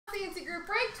CNC Group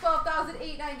Break,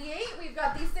 12,898. We've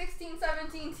got the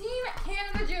 16-17 Team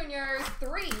Canada Juniors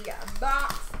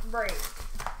 3-box break.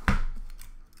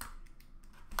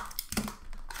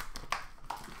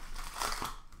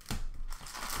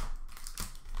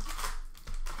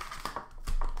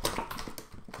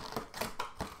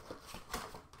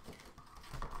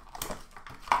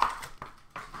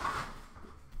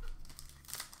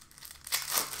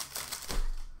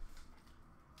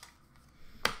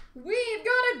 We've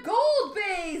got a gold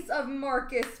base of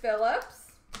Marcus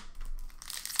Phillips.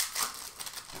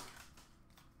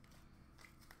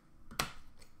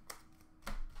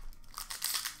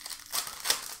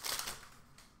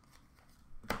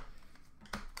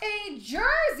 A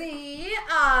jersey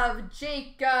of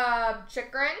Jacob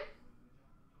Chikrin.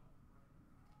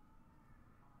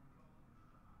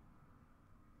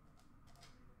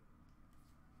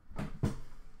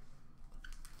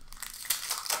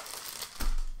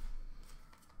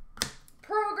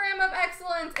 Program of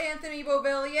Excellence, Anthony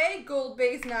Beauvillier. Gold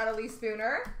base, Natalie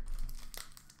Spooner.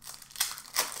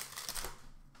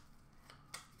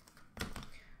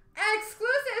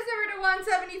 Exclusives number to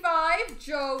 175,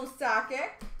 Joe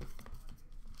Sakic.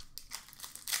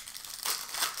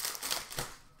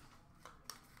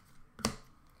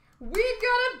 We've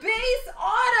got a base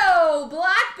auto,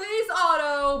 black base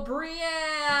auto,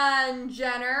 Brianne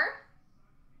Jenner.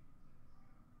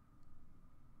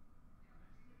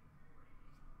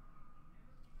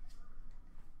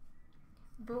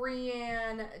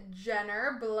 Brianne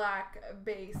Jenner, black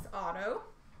base auto.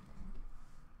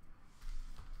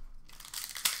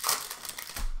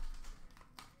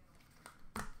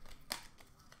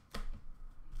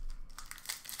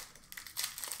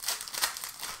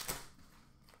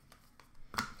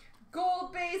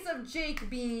 Gold base of Jake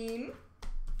Bean.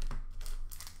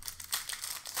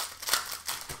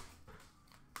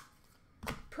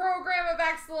 Program of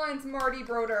Excellence, Marty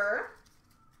Brodeur.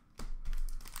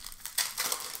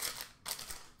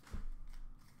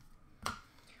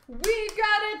 We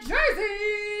got a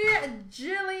jersey,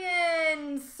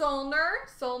 Jillian Saulnier.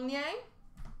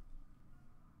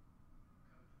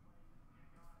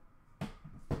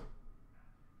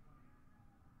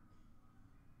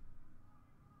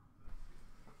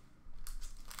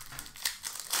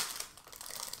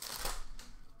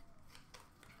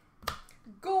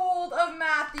 Gold of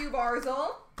Matthew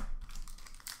Barzal.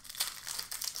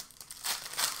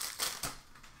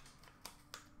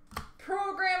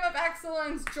 Program of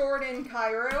Excellence, Jordan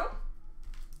Cairo.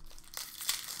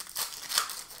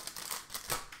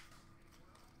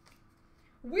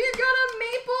 We've got a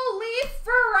Maple Leaf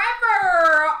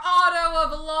Forever auto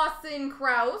of Lawson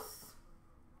Krause.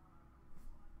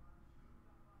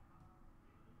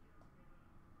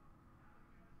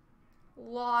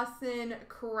 Lawson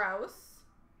Krause.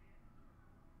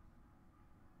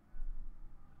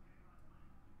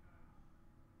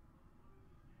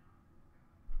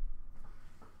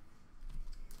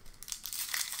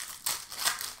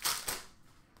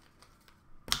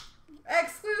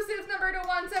 Exclusives number to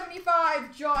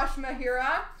 175, Josh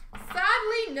Mahira.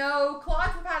 Sadly, no.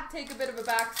 Clouts have had to take a bit of a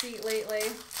backseat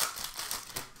lately.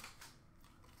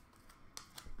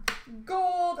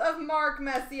 Gold of Mark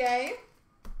Messier.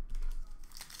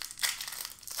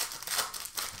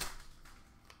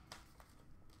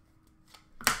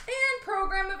 And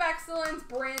Program of Excellence,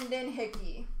 Brandon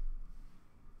Hickey.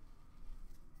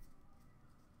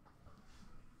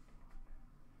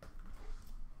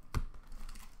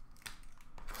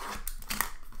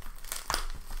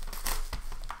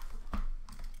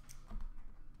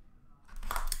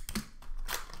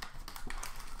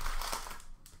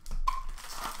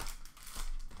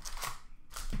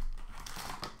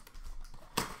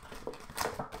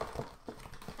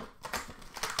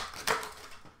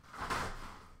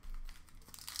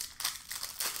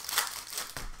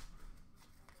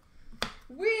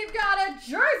 We've got a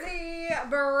jersey,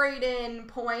 Braden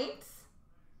Point.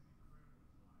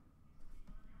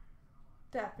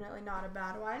 Definitely not a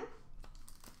bad one.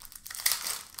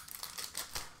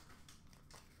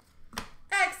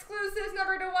 Exclusives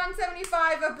number to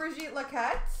 175 of Brigitte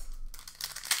Laquette.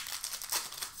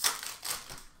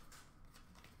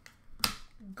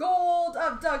 Gold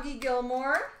of Dougie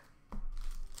Gilmore.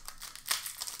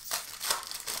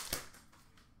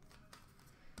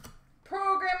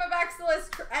 Program of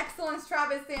Excellence,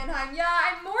 Travis Sanheim. Yeah,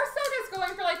 I'm more so just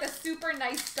going for like the super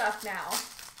nice stuff now,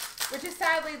 which is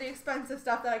sadly the expensive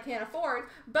stuff that I can't afford,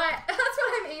 but that's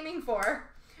what I'm aiming for.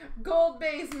 Gold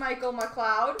base, Michael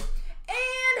McLeod.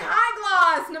 And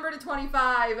high gloss, number to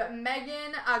 25,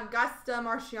 Megan Augusta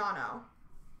Marciano.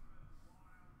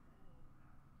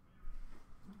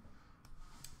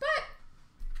 But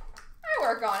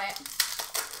work on it.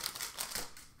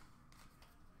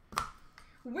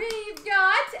 We've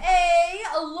got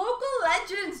a local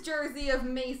legends jersey of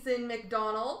Mason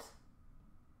McDonald.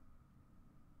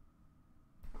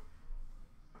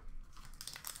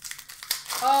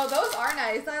 Oh, those are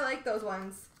nice. I like those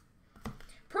ones.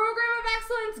 Program of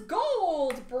Excellence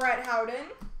Gold, Brett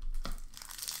Howden.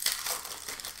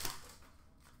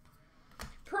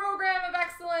 Program of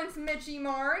Excellence, Mitchie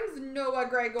Marnes, Noah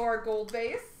Gregor, gold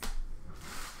base.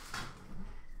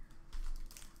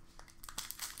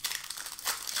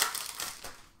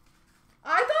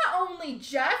 I thought only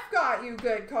Jeff got you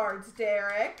good cards,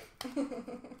 Derek.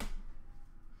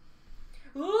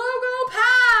 Logo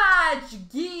patch,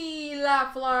 Guy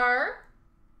Lafleur.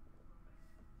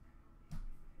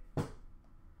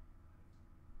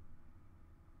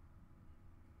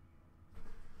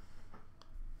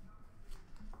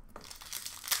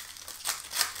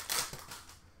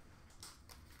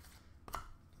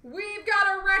 We've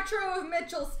got a retro of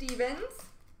Mitchell Stevens.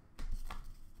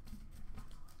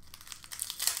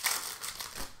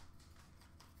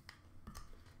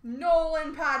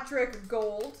 Nolan Patrick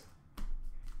gold.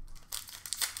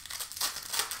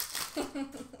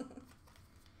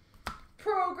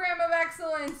 Program of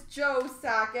Excellence Joe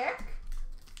Sakic.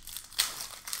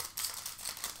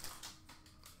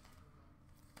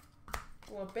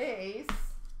 Well, base.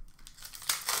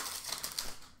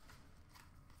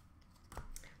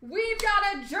 We've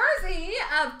got a jersey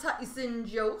of Tyson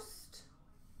Jost.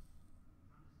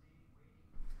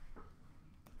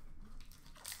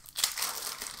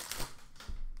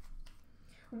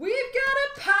 We've got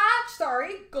a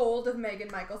patch, gold of Megan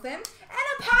Michelson. And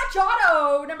a patch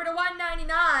auto, number to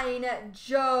 199,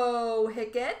 Joe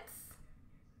Hicketts.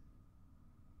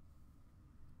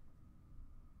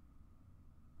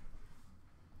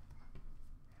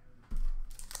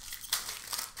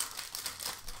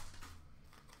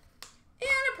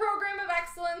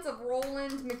 Of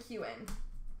Roland McEwen.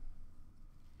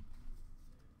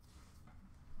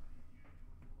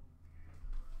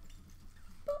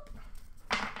 Boop.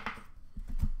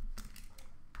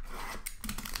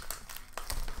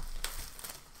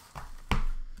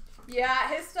 Yeah,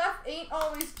 his stuff ain't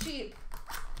always cheap.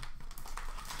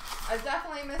 I've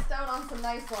definitely missed out on some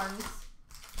nice ones.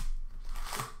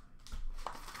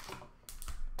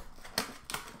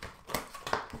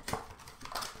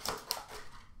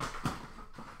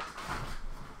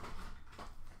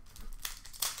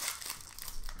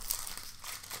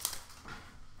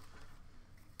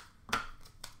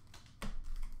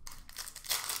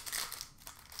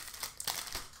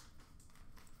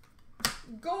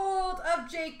 Gold of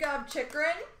Jacob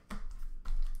Chikrin.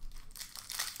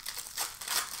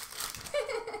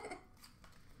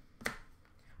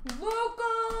 Local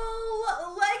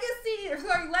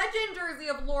legend jersey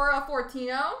of Laura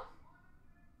Fortino.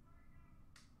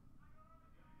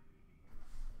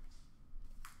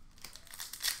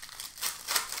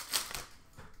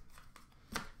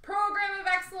 Program of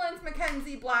Excellence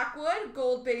Mackenzie Blackwood,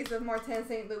 gold base of Martin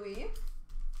St. Louis.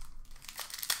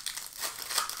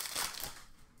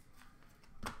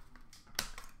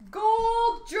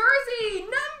 Gold jersey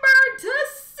number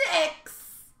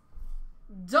 /6,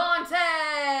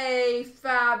 Dante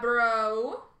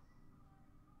Fabro.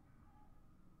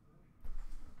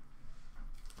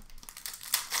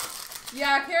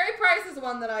 Yeah, Carey Price is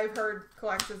one that I've heard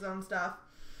collects his own stuff.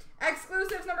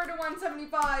 Exclusives number to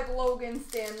 175, Logan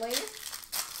Stanley.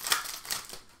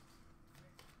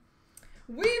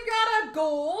 We've got a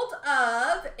gold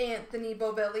of Anthony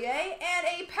Beauvillier and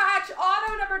a patch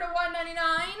auto number to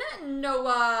 199,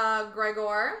 Noah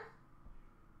Gregor.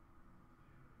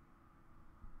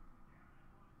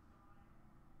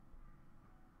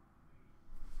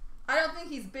 I don't think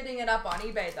he's bidding it up on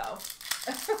eBay though.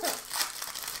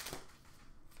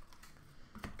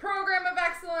 Program of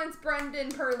Excellence,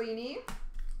 Brendan Perlini.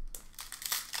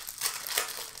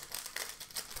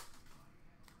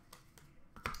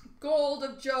 Gold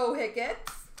of Joe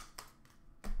Hicketts.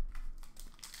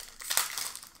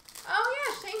 Oh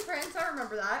yeah, Shane Prince, I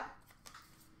remember that.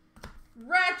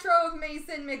 Retro of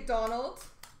Mason McDonald.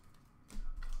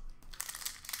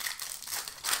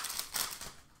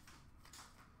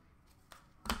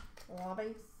 Law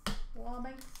base, law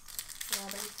base, law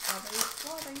base, law base,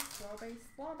 law base, law base,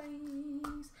 law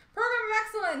base. Program of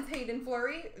Excellence, Hayden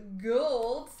Fleury.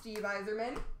 Gold, Steve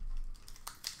Yzerman.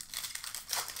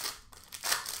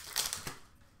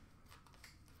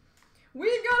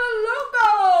 We've got a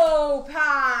logo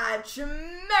patch,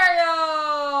 Mario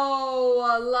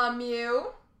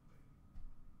Lemieux.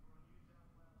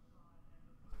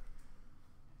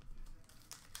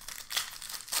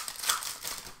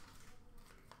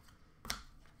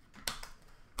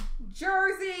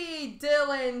 Jersey,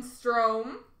 Dylan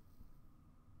Strome.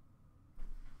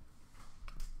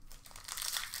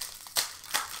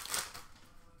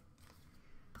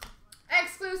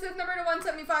 Exclusive number to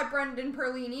 175, Brendan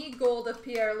Perlini, gold of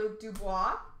Pierre-Luc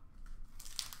Dubois.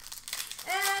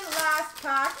 And last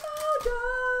pack,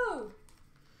 Mojo,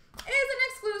 is an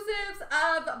exclusives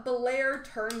of Blair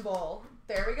Turnbull.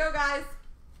 There we go, guys.